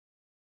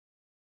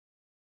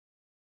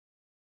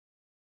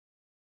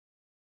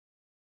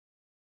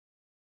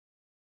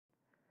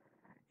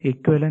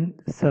equivalent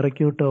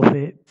circuit of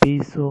a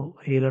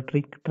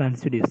piezoelectric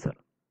transducer.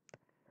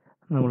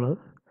 നമ്മൾ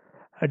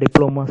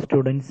diploma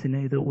സ്റ്റുഡൻസിന്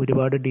ഇത്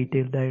ഒരുപാട്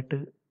ഡീറ്റെയിൽഡ് ആയിട്ട്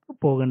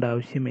പോകേണ്ട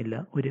ആവശ്യമില്ല.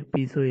 ഒരു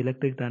പീസോ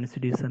ഇലക്ട്രിക്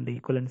ട്രാൻസ്ഡ്യൂസറിൻ്റെ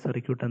ഈക്വലൻറ്റ്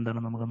സർക്യൂട്ട്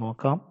എന്താണെന്ന് നമുക്ക്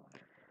നോക്കാം.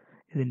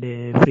 ഇതിൻ്റെ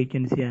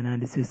ഫ്രീക്വൻസി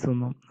അനാലിസിസ്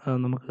ഒന്നും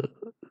നമുക്ക്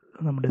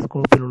നമ്മുടെ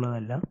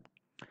സ്കോപ്പിലുള്ളതല്ല.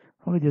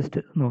 നമുക്ക്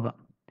ജസ്റ്റ് നോക്കാം.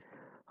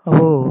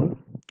 അപ്പോൾ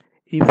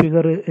ഈ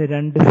ഫിഗർ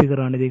രണ്ട്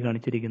ഫിഗറാണ് ഇതിൽ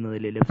കാണിച്ചിരിക്കുന്നത്.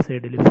 ലെഫ്റ്റ്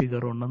സൈഡിൽ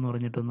ഫിഗർ 1 എന്ന്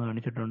പറഞ്ഞിട്ടൊന്ന്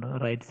കാണിച്ചിട്ടുണ്ട്,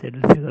 റൈറ്റ്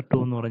സൈഡിൽ ഫിഗർ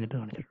 2 എന്ന് പറഞ്ഞിട്ട്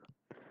കാണിച്ചിട്ടുണ്ട്.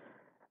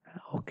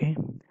 Okay,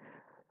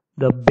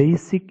 the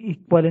basic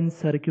equivalent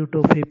circuit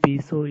of a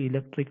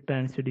piezoelectric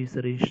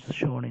transducer is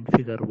shown in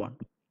figure 1.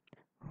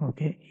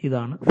 Okay,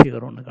 ഇതാണ്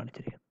ഫിഗർ 1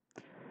 കാണിച്ചിരിക്കുന്നത്.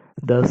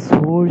 The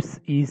source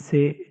is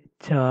a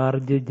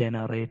charge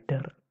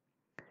generator.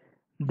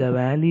 The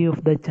value of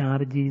the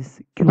charge is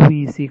Q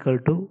is equal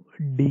to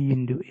D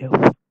into F.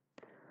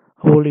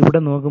 അപ്പോൾ ഇവിടെ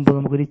നോക്കുമ്പോൾ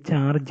നമുക്കൊരു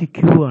charge Q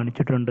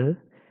കാണിച്ചിട്ടുണ്ട്.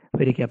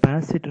 ഒരു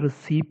capacitor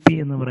CP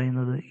എന്ന്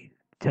പറയുന്നത്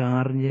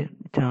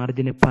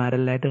ചാർജിന്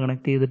പാരലായിട്ട്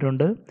കണക്ട്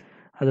ചെയ്തിട്ടുണ്ട്.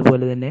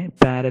 അതുപോലെ തന്നെ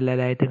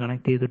പാരലായിട്ട്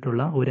കണക്ട്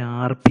ചെയ്തിട്ടുള്ള ഒരു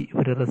RP,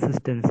 ഒരു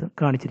റെസിസ്റ്റൻസ്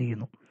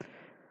കാണിച്ചിരിക്കുന്നു.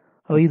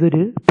 അപ്പോൾ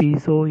ഇതൊരു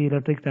പീസോ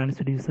ഇലക്ട്രിക്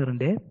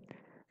ട്രാൻസ്ഡ്യൂസറിൻ്റെ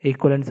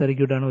ഈക്വലൻറ്റ്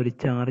സർക്യൂട്ടാണ്. ഒരു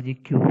ചാർജ്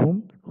Qവും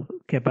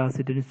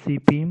കപ്പാസിറ്റർ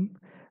CPയും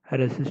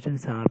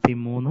റെസിസ്റ്റൻസ് RP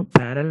മൂന്നും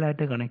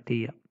പാരലായിട്ട് കണക്ട്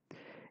ചെയ്യുക.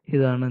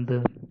 ഇതാണ് എന്ത്,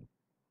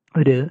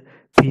 ഒരു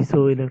പീസോ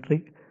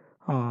ഇലക്ട്രിക്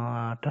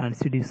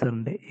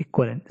ട്രാൻസ്ഡ്യൂസറിൻ്റെ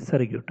ഈക്വലൻറ്റ്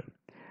സർക്യൂട്ട്.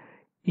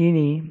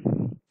 ഇനി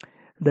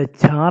the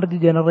charge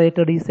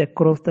generated is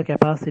across the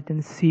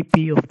capacitance CP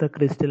of the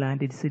crystal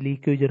and its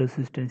leakage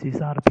resistance is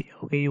RP.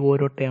 Okay, ഈ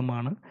ഓരോ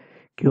ടേമാണ്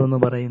Q എന്ന്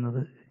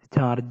പറയുന്നത്.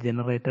 Charge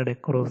generated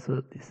across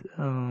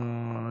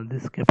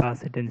this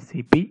capacitance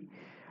CP,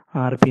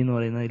 RP എന്ന്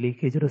പറയുന്നത്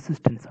ലീക്കേജ്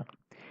റെസിസ്റ്റൻസ് ആണ്.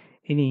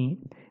 ഇനി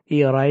ഈ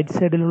റൈറ്റ്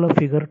സൈഡിലുള്ള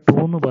ഫിഗർ 2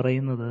 എന്ന്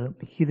പറയുന്നത്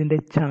ഇതിൻ്റെ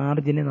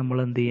ചാർജിനെ നമ്മൾ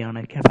എന്ത്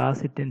ചെയ്യാണ്,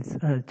 കപ്പാസിറ്റൻസ്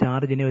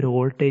ചാർജിനെ ഒരു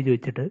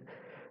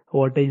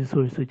വോൾട്ടേജ്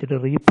സോഴ്സ് വെച്ചിട്ട്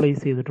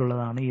റീപ്ലേസ്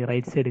ചെയ്തിട്ടുള്ളതാണ് ഈ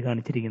റൈറ്റ് സൈഡ്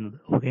കാണിച്ചിരിക്കുന്നത്.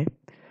 Okay,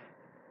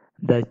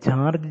 the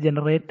charge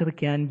generator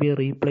can be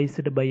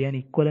replaced by an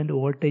equivalent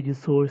voltage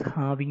source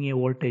having a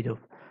voltage of.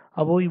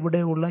 അപ്പോൾ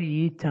ഇവിടെയുള്ള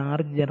ഈ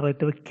ചാർജ്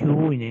ജനറേറ്റർ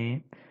Qനെ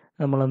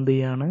നമ്മൾ എന്ത്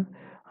ചെയ്യാണ്,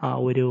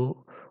 ഒരു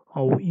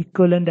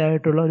ഈക്വലൻ്റ്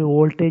ആയിട്ടുള്ള ഒരു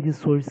വോൾട്ടേജ്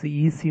സോഴ്സ്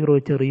E0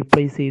 വെച്ച്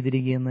റീപ്ലേസ്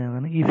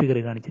ചെയ്തിരിക്കുന്നതാണ് ഈ ഫിഗർ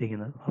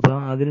കാണിച്ചിരിക്കുന്നത്. അപ്പോൾ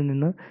അതിൽ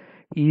നിന്ന്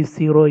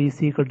E0 is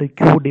equal to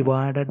Q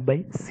divided by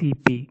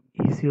CP.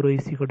 E0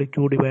 is equal to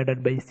Q divided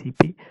by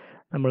CP.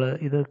 നമ്മൾ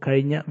ഇത്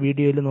കഴിഞ്ഞ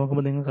വീഡിയോയിൽ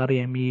നോക്കുമ്പോൾ നിങ്ങൾക്ക്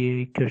അറിയാം ഈ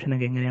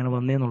ഇക്വേഷനൊക്കെ എങ്ങനെയാണ്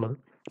വന്നതെന്നുള്ളത്.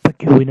 ഇപ്പോൾ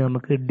Qവിന്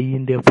നമുക്ക് D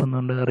into F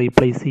എന്നുകൊണ്ട്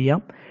റീപ്ലേസ്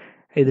ചെയ്യാം.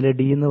 ഇതിൽ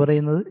D എന്ന്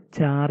പറയുന്നത്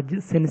charge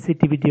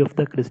sensitivity of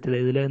the crystal.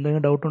 ഇതിൽ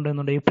എന്തെങ്കിലും ഡൗട്ട്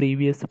ഉണ്ടെന്നുണ്ടെങ്കിൽ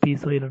പ്രീവിയസ്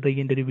പീസോ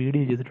ഇലക്ട്രിക്കിൻ്റെ ഒരു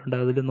വീഡിയോ ചെയ്തിട്ടുണ്ട്,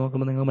 അതിൽ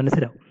നോക്കുമ്പോൾ നിങ്ങൾക്ക്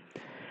മനസ്സിലാവും.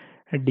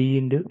 D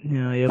into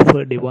F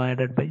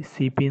divided by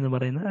CP എന്ന്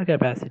പറയുന്നത്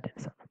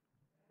കപ്പാസിറ്റൻസ് ആണ്.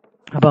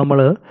 അപ്പോൾ നമ്മൾ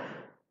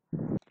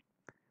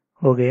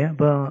ഓക്കെ,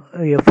 അപ്പോൾ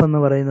F എന്ന്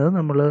പറയുന്നത്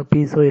നമ്മൾ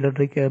പീസോ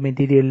ഇലക്ട്രിക്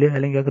മെറ്റീരിയലിൽ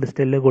അല്ലെങ്കിൽ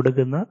ക്രിസ്റ്റലിൽ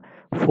കൊടുക്കുന്ന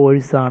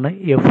ഫോഴ്സാണ്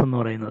F എന്ന്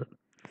പറയുന്നത്.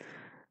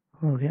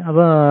 ഓക്കെ,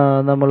 അപ്പോൾ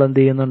നമ്മൾ എന്ത്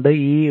ചെയ്യുന്നുണ്ട്,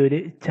 ഈ ഒരു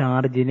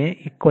ചാർജിനെ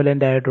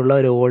ഇക്വലൻ്റ് ആയിട്ടുള്ള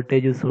ഒരു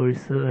വോൾട്ടേജ്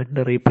സോഴ്സ്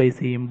റീപ്ലേസ്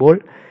ചെയ്യുമ്പോൾ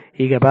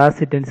ഈ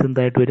കപ്പാസിറ്റൻസ്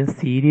എന്തായിട്ട് വരും,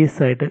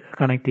 സീരീസ് ആയിട്ട്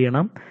കണക്ട്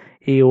ചെയ്യണം.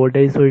 ഈ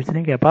വോൾട്ടേജ്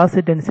സോഴ്സിനും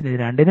കപ്പാസിറ്റൻസിനും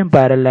രണ്ടിനും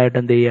പാരലായിട്ട്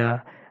എന്ത് ചെയ്യുക,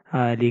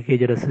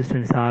 ലീക്കേജ്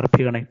റെസിസ്റ്റൻസ് RP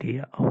കണക്ട്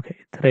ചെയ്യുക. ഓക്കെ,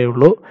 ഇത്രയേ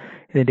ഉള്ളൂ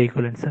ഇതിൻ്റെ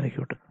ഈക്വലൻറ്റ്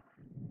സർക്യൂട്ട്.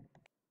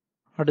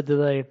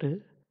 അടുത്തതായിട്ട്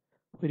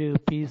ഒരു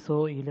പീസോ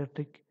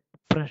ഇലക്ട്രിക്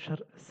പ്രഷർ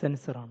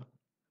സെൻസറാണ്.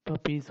 ഇപ്പോൾ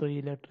പീസോ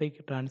ഇലക്ട്രിക്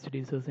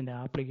ട്രാൻസ്ഡ്യൂസേഴ്സിൻ്റെ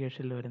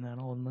ആപ്ലിക്കേഷനിൽ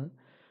വരുന്നതാണ്. ഒന്ന്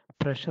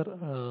പ്രഷർ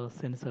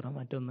സെൻസർ,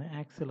 മറ്റൊന്ന്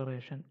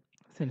ആക്സിലറേഷൻ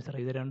സെൻസർ.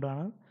 ഇത്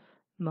രണ്ടാണ്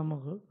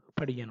നമുക്ക്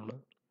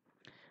പഠിക്കാനുള്ളത്.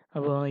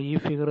 അപ്പോൾ ഈ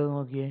ഫിഗർ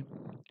നോക്കിയേ.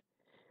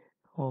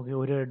 ഓക്കെ,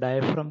 ഒരു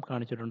ഡയഫ്രം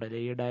കാണിച്ചിട്ടുണ്ടല്ലേ.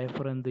 ഈ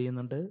ഡയഫ്രം എന്ത്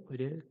ചെയ്യുന്നുണ്ട്,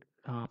 ഒരു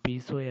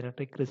പീസോ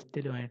ഇലക്ട്രിക്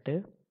ക്രിസ്റ്റലുമായിട്ട്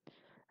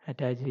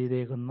അറ്റാച്ച്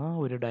ചെയ്തേക്കുന്ന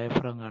ഒരു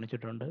ഡയഫ്രം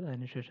കാണിച്ചിട്ടുണ്ട്.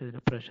 അതിനുശേഷം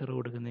ഇതിൽ പ്രഷർ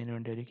കൊടുക്കുന്നതിന്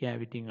വേണ്ടി ഒരു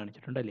ക്യാവിറ്റിയും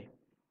കാണിച്ചിട്ടുണ്ടല്ലേ.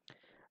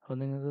 അപ്പോൾ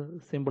നിങ്ങൾക്ക്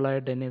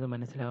സിമ്പിളായിട്ട് തന്നെ ഇത്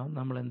മനസ്സിലാവും.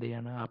 നമ്മൾ എന്ത്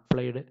ചെയ്യാണ്,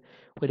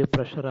 ഒരു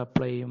പ്രഷർ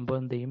അപ്ലൈ ചെയ്യുമ്പോൾ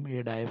എന്ത് ചെയ്യും, ഈ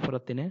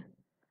ഡയഫ്രത്തിന്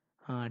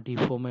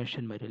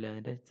ഡിഫോർമേഷൻ വരില്ല,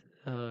 അതിൻ്റെ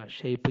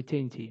ഷേപ്പ്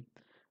ചേഞ്ച് ചെയ്യും.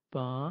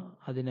 അപ്പോൾ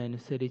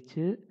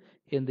അതിനനുസരിച്ച്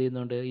എന്ത്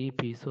ചെയ്യുന്നുണ്ട്, ഈ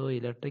പീസോ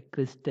ഇലക്ട്രിക്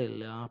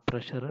ക്രിസ്റ്റലിൽ ആ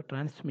പ്രഷർ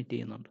ട്രാൻസ്മിറ്റ്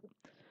ചെയ്യുന്നുണ്ട്.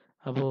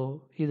 അപ്പോൾ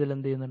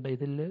ഇതിലെന്ത് ചെയ്യുന്നുണ്ട്,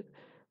 ഇതിൽ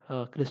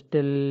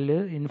ക്രിസ്റ്റലിൽ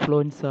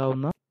ഇൻഫ്ലുവൻസ്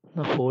ആവുന്ന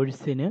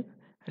ഫോഴ്സിന്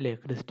അല്ലേ,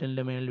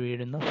 ക്രിസ്റ്റലിൻ്റെ മേൽ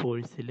വീഴുന്ന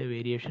ഫോഴ്സിൽ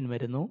വേരിയേഷൻ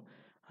വരുന്നു.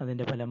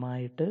 അതിൻ്റെ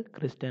ഫലമായിട്ട്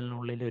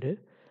ക്രിസ്റ്റലിനുള്ളിൽ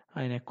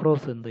അതിനെ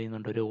ക്രോസ് എന്ത്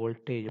ചെയ്യുന്നുണ്ട്, ഒരു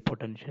വോൾട്ടേജ്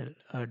പൊട്ടൻഷ്യൽ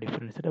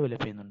ഡിഫറൻസ്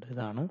ഡെവലപ്പ് ചെയ്യുന്നുണ്ട്.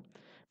 ഇതാണ്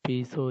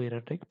piezo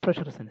electric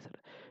pressure sensor.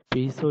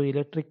 Piezo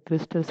electric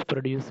crystals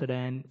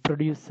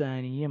produce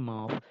an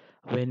EMF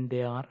when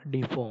they are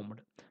deformed.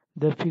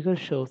 The figure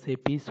shows a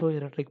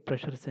piezoelectric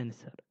pressure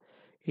sensor.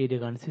 It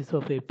consists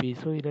of a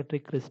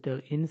piezoelectric crystal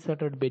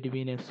inserted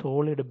between a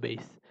solid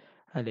base.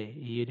 അല്ലേ,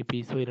 ഈ ഒരു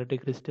piezo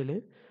electric crystal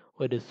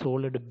ഒരു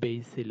solid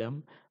ബേസിലും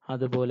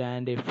അതുപോലെ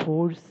and A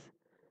force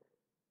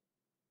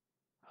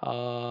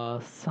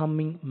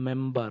summing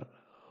member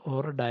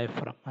or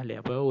diaphragm അല്ലേ.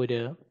 അപ്പോൾ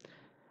ഒരു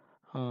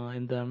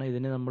എന്താണ്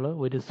ഇതിനെ നമ്മൾ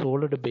ഒരു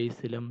സോളിഡ്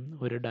ബേസിലും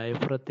ഒരു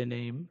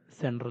ഡയഫ്രത്തിനെയും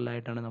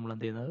സെൻട്രലായിട്ടാണ് നമ്മൾ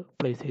എന്ത് ചെയ്യുന്നത്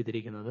പ്ലേസ്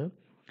ചെയ്തിരിക്കുന്നത്.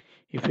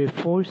 If a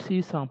force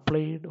is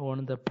applied on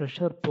the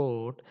pressure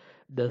port,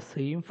 the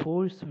same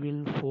force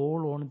will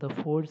fall on the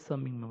force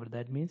summing member.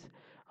 That means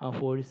ആ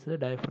ഫോഴ്സ്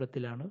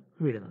ഡയഫ്രത്തിലാണ്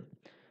വീഴുന്നത്.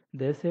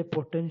 Thus a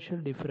potential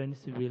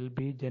difference will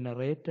be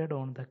generated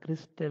on the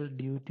crystal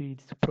due to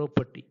its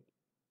property.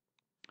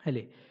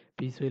 അല്ലേ,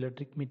 piezo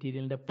electric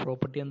മെറ്റീരിയലിൻ്റെ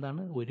property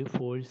എന്താണ്? ഒരു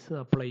force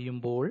apply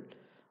ചെയ്യുമ്പോൾ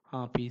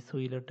ആ piezo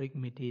electric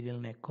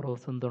മെറ്റീരിയലിന്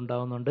across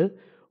എന്തുണ്ടാവുന്നുണ്ട്?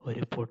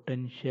 ഒരു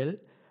പൊട്ടൻഷ്യൽ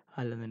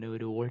അല്ലെന്നുണ്ടെങ്കിൽ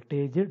ഒരു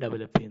വോൾട്ടേജ്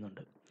ഡെവലപ്പ്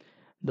ചെയ്യുന്നുണ്ട്.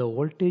 The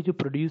voltage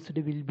produced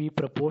will be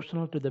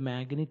proportional to the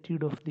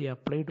magnitude of the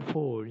applied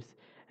force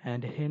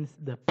and hence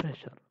the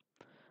pressure.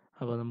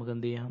 അപ്പോൾ നമുക്ക്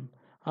എന്ത് ചെയ്യാം,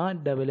 ആ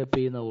ഡെവലപ്പ്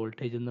ചെയ്യുന്ന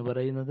വോൾട്ടേജ് എന്ന്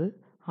പറയുന്നത്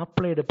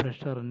അപ്ലൈഡ്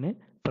പ്രഷറിന്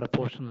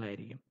പ്രപ്പോർഷണൽ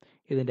ആയിരിക്കും.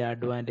 ഇതിൻ്റെ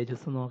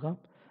അഡ്വാൻറ്റേജസ് നോക്കാം.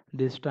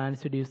 This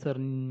transducer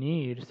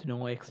needs no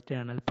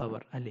external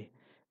power, അല്ലേ,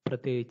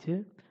 പ്രത്യേകിച്ച്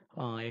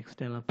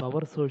എക്സ്റ്റേണൽ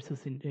പവർ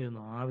സോഴ്സസിൻ്റെ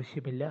ഒന്നും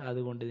ആവശ്യമില്ല.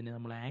 അതുകൊണ്ട് ഇതിനെ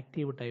നമ്മൾ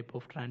ആക്റ്റീവ് ടൈപ്പ്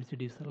ഓഫ്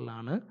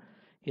ട്രാൻസ്ഡ്യൂസറിലാണ്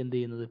എന്ത്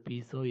ചെയ്യുന്നത്,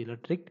 പീസോ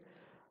ഇലക്ട്രിക്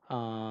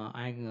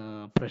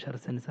പ്രഷർ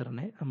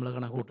സെൻസറിനെ നമ്മൾ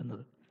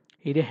കണക്കൂട്ടുന്നത്.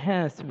 It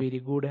has very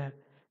good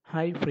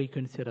high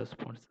frequency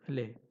response,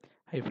 അല്ലേ,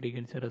 ഹൈ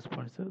ഫ്രീക്വൻസി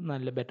റെസ്പോൺസ്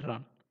നല്ല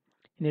ബെറ്ററാണ്.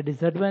 ഇനി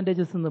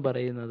ഡിസഡ്വാൻറ്റേജസ് എന്ന്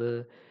പറയുന്നത്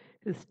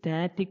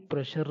സ്റ്റാറ്റിക്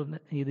പ്രഷറിന്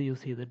ഇത്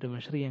യൂസ് ചെയ്തിട്ട്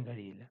മെഷർ ചെയ്യാൻ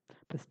കഴിയില്ല.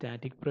 ഇപ്പോൾ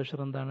സ്റ്റാറ്റിക്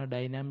പ്രഷർ എന്താണ്,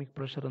 ഡൈനാമിക്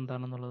പ്രഷർ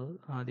എന്താണെന്നുള്ളത്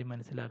ആദ്യം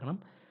മനസ്സിലാക്കണം.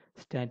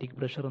 സ്റ്റാറ്റിക്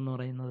പ്രഷർ എന്ന്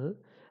പറയുന്നത്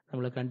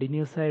നമ്മൾ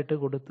കണ്ടിന്യൂസ് ആയിട്ട്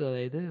കൊടുത്ത്,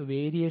 അതായത്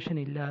വേരിയേഷൻ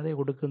ഇല്ലാതെ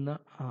കൊടുക്കുന്ന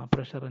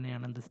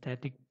പ്രഷറിനെയാണ് എന്ത്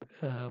സ്റ്റാറ്റിക്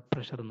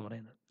പ്രഷർ എന്ന്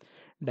പറയുന്നത്.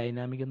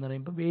 ഡൈനാമിക് എന്ന്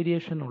പറയുമ്പോൾ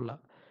വേരിയേഷൻ ഉള്ള,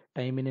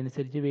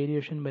 ടൈമിനനുസരിച്ച്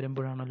വേരിയേഷൻ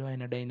വരുമ്പോഴാണല്ലോ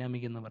അതിനെ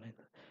ഡൈനാമിക് എന്ന്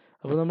പറയുന്നത്.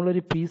 അപ്പോൾ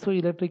നമ്മളൊരു പീസോ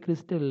ഇലക്ട്രിക്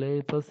ക്രിസ്റ്റലിൽ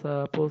ഇപ്പോൾ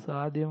സപ്പോസ്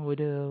ആദ്യം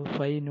ഒരു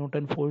 5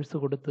 ന്യൂട്ടൺ ഫോഴ്സ്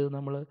കൊടുത്ത്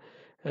നമ്മൾ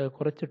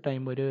കുറച്ച്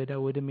ടൈം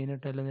ഒരു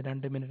മിനിറ്റ് അല്ലെങ്കിൽ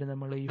 2 മിനിറ്റ്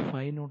നമ്മൾ ഈ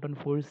 5 ന്യൂട്ടൺ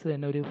ഫോഴ്സ്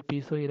തന്നെ ഒരു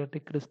പീസോ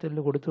ഇലക്ട്രിക് ക്രിസ്റ്റലിൽ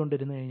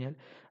കൊടുത്തുകൊണ്ടിരുന്നു കഴിഞ്ഞാൽ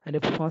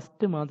അതിൻ്റെ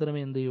ഫസ്റ്റ്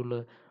മാത്രമേ എന്ത്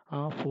ചെയ്യുള്ളൂ,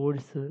 ആ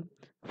ഫോഴ്സ്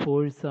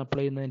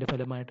അപ്ലൈ ചെയ്യുന്നതിൻ്റെ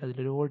ഫലമായിട്ട്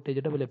അതിലൊരു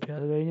വോൾട്ടേജ് ഡെവലപ്പ്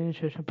ചെയ്യും. അത് കഴിഞ്ഞതിന്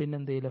ശേഷം പിന്നെ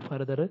എന്ത് ചെയ്യില്ല,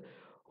 ഫർദർ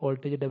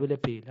വോൾട്ടേജ്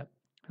ഡെവലപ്പ് ചെയ്യില്ല.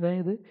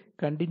 അതായത്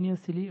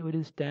കണ്ടിന്യൂസ്ലി ഒരു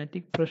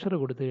സ്റ്റാറ്റിക് പ്രഷർ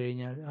കൊടുത്തു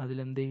കഴിഞ്ഞാൽ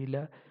അതിലെന്ത് ചെയ്യില്ല,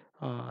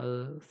 അത്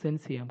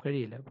സെൻസ് ചെയ്യാൻ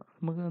കഴിയില്ല.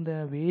 നമുക്ക് എന്താ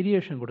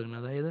വേരിയേഷൻ കൊടുക്കണം.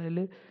 അതായത് അതിൽ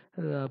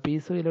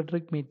പീസോ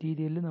ഇലക്ട്രിക്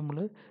മെറ്റീരിയലിൽ നമ്മൾ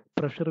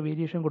പ്രഷർ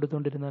വേരിയേഷൻ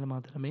കൊടുത്തുകൊണ്ടിരുന്നാൽ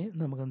മാത്രമേ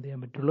നമുക്ക് എന്ത്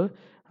ചെയ്യാൻ പറ്റുള്ളൂ,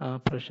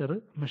 പ്രഷർ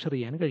മെഷർ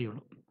ചെയ്യാൻ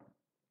കഴിയുള്ളൂ.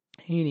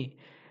 ഇനി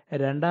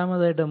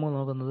രണ്ടാമതായിട്ട് നമ്മൾ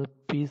നോക്കുന്നത്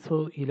പീസോ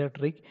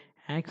ഇലക്ട്രിക്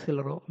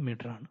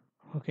ആക്സിലറോമീറ്റർ ആണ്.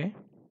 ഓക്കെ,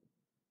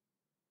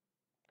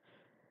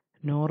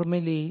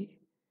 നോർമലി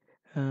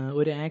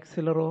ഒരു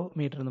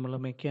ആക്സിലറോമീറ്റർ, നമ്മൾ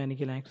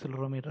മെക്കാനിക്കൽ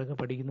ആക്സിലറോമീറ്റർ ഒക്കെ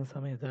പഠിക്കുന്ന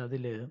സമയത്ത്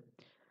അതിൽ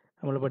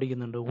നമ്മൾ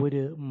പഠിക്കുന്നുണ്ട്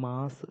ഒരു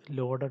മാസ്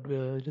ലോഡഡ്,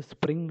 ഒരു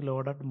സ്പ്രിങ്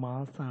ലോഡഡ്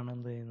മാസ്സാണ്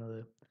എന്ത് ചെയ്യുന്നത്,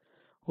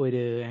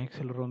 ഒരു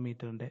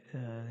ആക്സിലറോമീറ്ററിൻ്റെ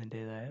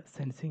അതിൻ്റേതായ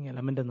സെൻസിങ്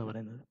എലമെൻ്റ് എന്ന്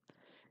പറയുന്നത്.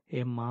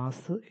 A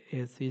mass,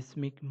 A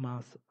seismic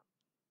mass,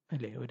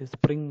 അല്ലേ, ഒരു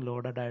സ്പ്രിങ്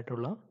ലോഡഡ്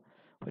ആയിട്ടുള്ള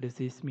ഒരു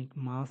സീസ്മിക്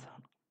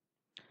മാസ്സാണ്.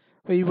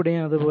 അപ്പോൾ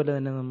ഇവിടെയും അതുപോലെ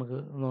തന്നെ നമുക്ക്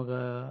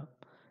നോക്കാം.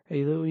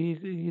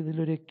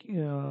 ഇതിലൊരു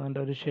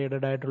ഒരു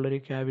ഷെയ്ഡഡ് ആയിട്ടുള്ളൊരു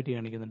ക്യാവിറ്റി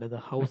കാണിക്കുന്നുണ്ട്. അത്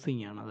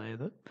ഹൗസിംഗ് ആണ്.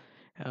 അതായത്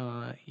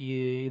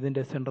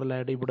ഇതിൻ്റെ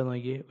സെൻട്രലായിട്ട് ഇവിടെ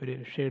നോക്കി ഒരു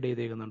ഷെയ്ഡ്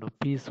ചെയ്തേക്കുന്നുണ്ടോ,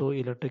 പീസോ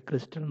ഇലക്ട്രിക്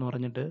ക്രിസ്റ്റൽ എന്ന്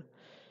പറഞ്ഞിട്ട്,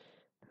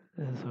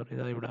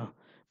 ഇതാ ഇവിടെ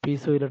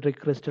പീസോ ഇലക്ട്രിക്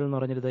ക്രിസ്റ്റൽ എന്ന്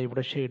പറഞ്ഞിട്ട്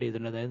ഇവിടെ ഷെയ്ഡ്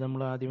ചെയ്തിട്ടുണ്ട്. അതായത്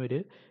നമ്മൾ ആദ്യം ഒരു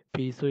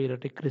പീസോ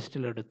ഇലക്ട്രിക്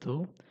ക്രിസ്റ്റൽ എടുത്തു,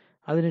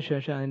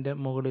 അതിനുശേഷം അതിൻ്റെ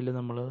മുകളിൽ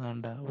നമ്മൾ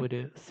വേണ്ട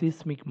ഒരു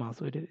സീസ്മിക്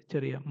മാസ്, ഒരു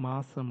ചെറിയ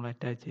മാസ് നമ്മൾ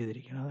അറ്റാച്ച്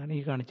ചെയ്തിരിക്കുന്നത്. അതാണ്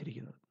ഈ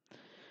കാണിച്ചിരിക്കുന്നത്.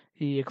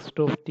 ഈ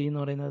എക്സ്റ്റ് ഓഫ് ടി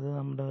എന്ന് പറയുന്നത്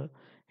നമ്മുടെ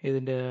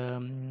ഇതിൻ്റെ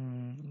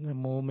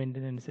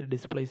മൂവ്മെൻറ്റിനനുസരിച്ച്,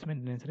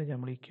 ഡിസ്പ്ലേസ്മെൻറ്റിനനുസരിച്ച്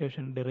നമ്മൾ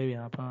ഇക്വേഷൻ ഡെറൈവ്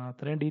ചെയ്യണം. അപ്പോൾ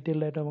അത്രയും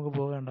ഡീറ്റെയിൽഡ് ആയിട്ട് നമുക്ക്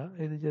പോകേണ്ട,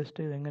 ഇത്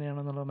ജസ്റ്റ്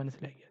എങ്ങനെയാണെന്നുള്ളത്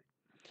മനസ്സിലാക്കിയാൽ.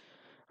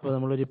 അപ്പോൾ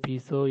നമ്മളൊരു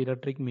പീസോ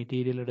ഇലക്ട്രിക്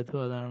മെറ്റീരിയൽ എടുത്തു,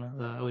 അതാണ്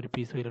ഒരു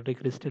പീസോ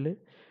ഇലക്ട്രിക് ക്രിസ്റ്റൽ.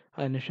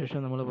 അതിനുശേഷം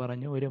നമ്മൾ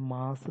പറഞ്ഞു ഒരു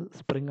മാസ്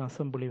സ്പ്രിങ്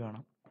അസംബ്ലി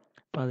വേണം.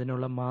 അപ്പോൾ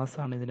അതിനുള്ള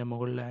മാസ്സാണ് ഇതിൻ്റെ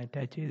മുകളിൽ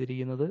അറ്റാച്ച്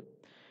ചെയ്തിരിക്കുന്നത്.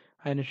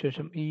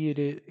 അതിനുശേഷം ഈ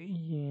ഒരു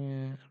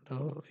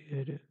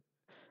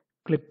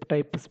ക്ലിപ്പ്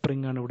ടൈപ്പ്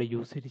സ്പ്രിങ് ആണ് ഇവിടെ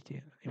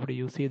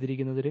യൂസ്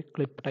ചെയ്തിരിക്കുന്നത്. ഒരു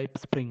ക്ലിപ്പ് ടൈപ്പ്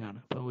സ്പ്രിങ് ആണ്.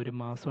 അപ്പോൾ ഒരു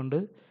മാസുണ്ട്,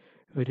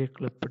 ഒരു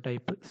ക്ലിപ്പ്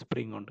ടൈപ്പ്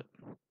സ്പ്രിങ് ഉണ്ട്.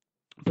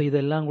 അപ്പോൾ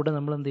ഇതെല്ലാം കൂടെ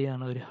നമ്മൾ എന്ത്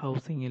ചെയ്യുകയാണ്, ഒരു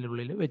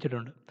ഹൗസിങ്ങിനുള്ളിൽ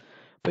വെച്ചിട്ടുണ്ട്.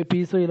 അപ്പോൾ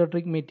പീസോ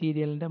ഇലക്ട്രിക്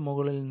മെറ്റീരിയലിൻ്റെ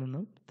മുകളിൽ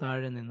നിന്നും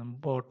താഴെ നിന്നും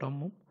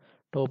ബോട്ടമും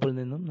ടോപ്പിൽ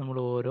നിന്നും നമ്മൾ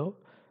ഓരോ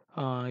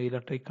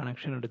ഇലക്ട്രിക്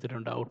കണക്ഷൻ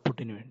എടുത്തിട്ടുണ്ട്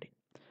ഔട്ട്പുട്ടിന് വേണ്ടി.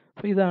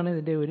 അപ്പോൾ ഇതാണ്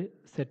ഇതിൻ്റെ ഒരു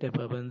സെറ്റപ്പ്.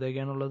 അപ്പോൾ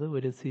എന്തൊക്കെയാണുള്ളത്,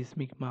 ഒരു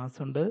സീസ്മിക് മാസ്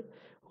ഉണ്ട്,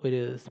 ഒരു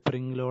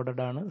സ്പ്രിങ്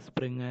ലോഡഡ് ആണ്,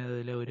 സ്പ്രിങ്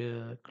അതിൽ ഒരു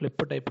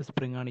ക്ലിപ്പ് ടൈപ്പ്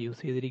സ്പ്രിങ് ആണ്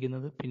യൂസ്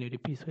ചെയ്തിരിക്കുന്നത്, പിന്നെ ഒരു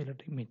പീസോ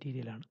ഇലക്ട്രിക്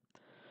മെറ്റീരിയലാണ്.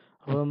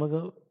 അപ്പോൾ നമുക്ക്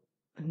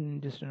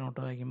ജസ്റ്റ് നോട്ട്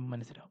വായിക്കുമ്പോൾ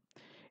മനസ്സിലാവും.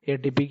 A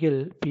typical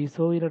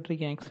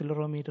piezoelectric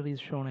accelerometer is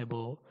shown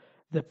above.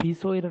 The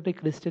piezoelectric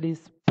crystal is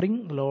spring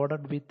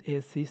loaded with a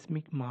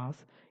seismic mass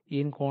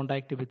in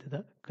contact with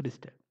the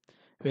crystal.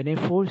 When a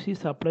force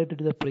is applied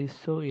to the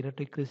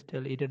piezoelectric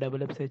crystal, it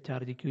develops a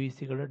charge Q is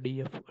equal to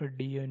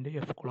d into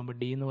f coulomb.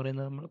 D എന്ന്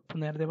പറയുന്നത് നമ്മൾ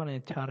നേരത്തെ പറഞ്ഞ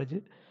charge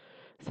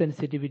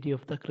sensitivity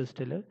of the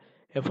crystal,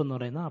 F എന്ന്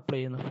പറയുന്ന apply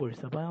ചെയ്യുന്ന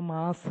force. അപ്പോൾ ആ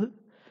മാസ്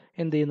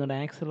എന്ത് ചെയ്യുന്നുണ്ട്,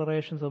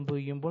 ആക്സിലറേഷൻ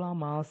സംഭവിക്കുമ്പോൾ ആ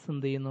മാസ്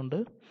എന്ത് ചെയ്യുന്നുണ്ട്,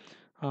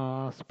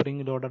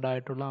 സ്പ്രിങ് ലോഡഡ്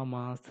ആയിട്ടുള്ള ആ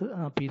മാസ്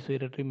ആ പീസോ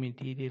ഇലക്ട്രിക്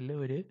മെറ്റീരിയലിൽ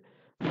ഒരു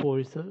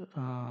ഫോഴ്സ്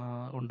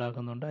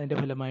ഉണ്ടാക്കുന്നുണ്ട്. അതിൻ്റെ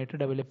ഫലമായിട്ട്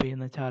ഡെവലപ്പ്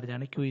ചെയ്യുന്ന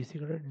ചാർജാണ് Q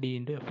 = D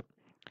 × F.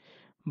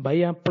 By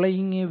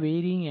applying a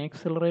varying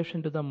acceleration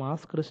to the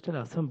mass crystal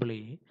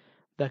assembly,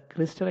 the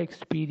crystal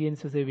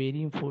experiences a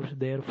varying force.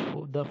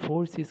 Therefore, the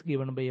force is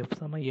given by F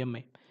 =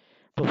 ma.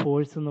 ഇപ്പോൾ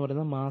force എന്ന്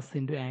പറയുന്നത് mass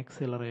into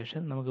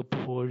acceleration. നമുക്ക്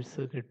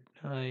force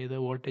ഇത്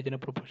വോൾട്ടേജിന്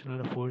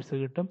proportional force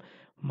കിട്ടും,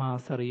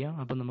 mass അറിയാം.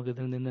 അപ്പം നമുക്ക്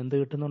ഇതിൽ നിന്ന് എന്ത്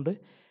കിട്ടുന്നുണ്ട്?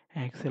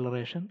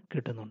 ആക്സിലറേഷൻ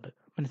കിട്ടുന്നുണ്ട്.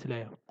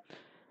 മനസ്സിലായോ?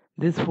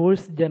 This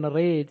force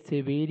generates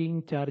A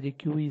varying charge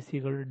Q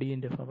 = D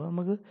 × F. അപ്പോൾ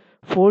നമുക്ക്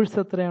ഫോഴ്സ്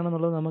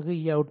എത്രയാണെന്നുള്ളത് നമുക്ക്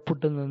ഈ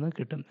ഔട്ട്പുട്ടിൽ നിന്ന്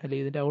കിട്ടും,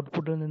 അല്ലെങ്കിൽ ഇതിൻ്റെ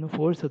ഔട്ട്പുട്ടിൽ നിന്ന്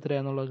ഫോഴ്സ്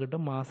എത്രയാണെന്നുള്ളത്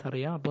കിട്ടും, മാസ്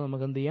അറിയാം. അപ്പോൾ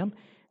നമുക്ക് എന്ത് ചെയ്യാം?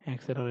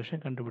 ആക്സിലറേഷൻ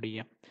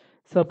കണ്ടുപിടിക്കാം.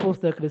 Suppose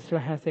the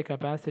crystal has A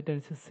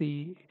capacitance C.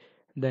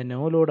 The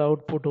no load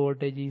output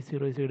voltage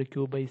E0 =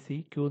 Q/C.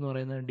 Q എന്ന്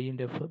പറയുന്നത് D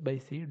 ×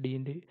 F/C, D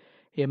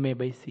 ×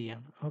 ma/C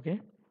ആണ്. Okay,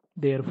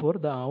 therefore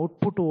the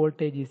output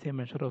voltage is a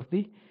measure of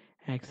the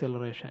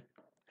acceleration.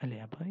 അല്ലേ?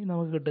 അപ്പോൾ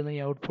നമുക്ക് കിട്ടുന്ന ഈ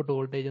output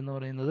voltage എന്ന്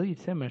പറയുന്നത്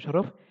it's A measure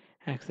of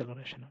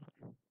acceleration ആണ്.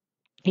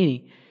 ഇനി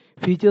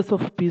features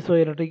of piezo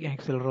electric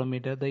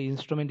accelerometer. The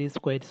instrument is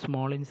quite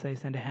small in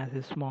size and has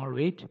A small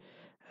wait.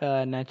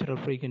 Natural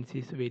frequency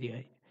is very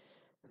high.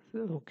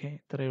 Okay,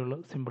 ഇത്രയേ ഉള്ളൂ,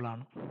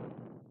 സിമ്പിളാണ്.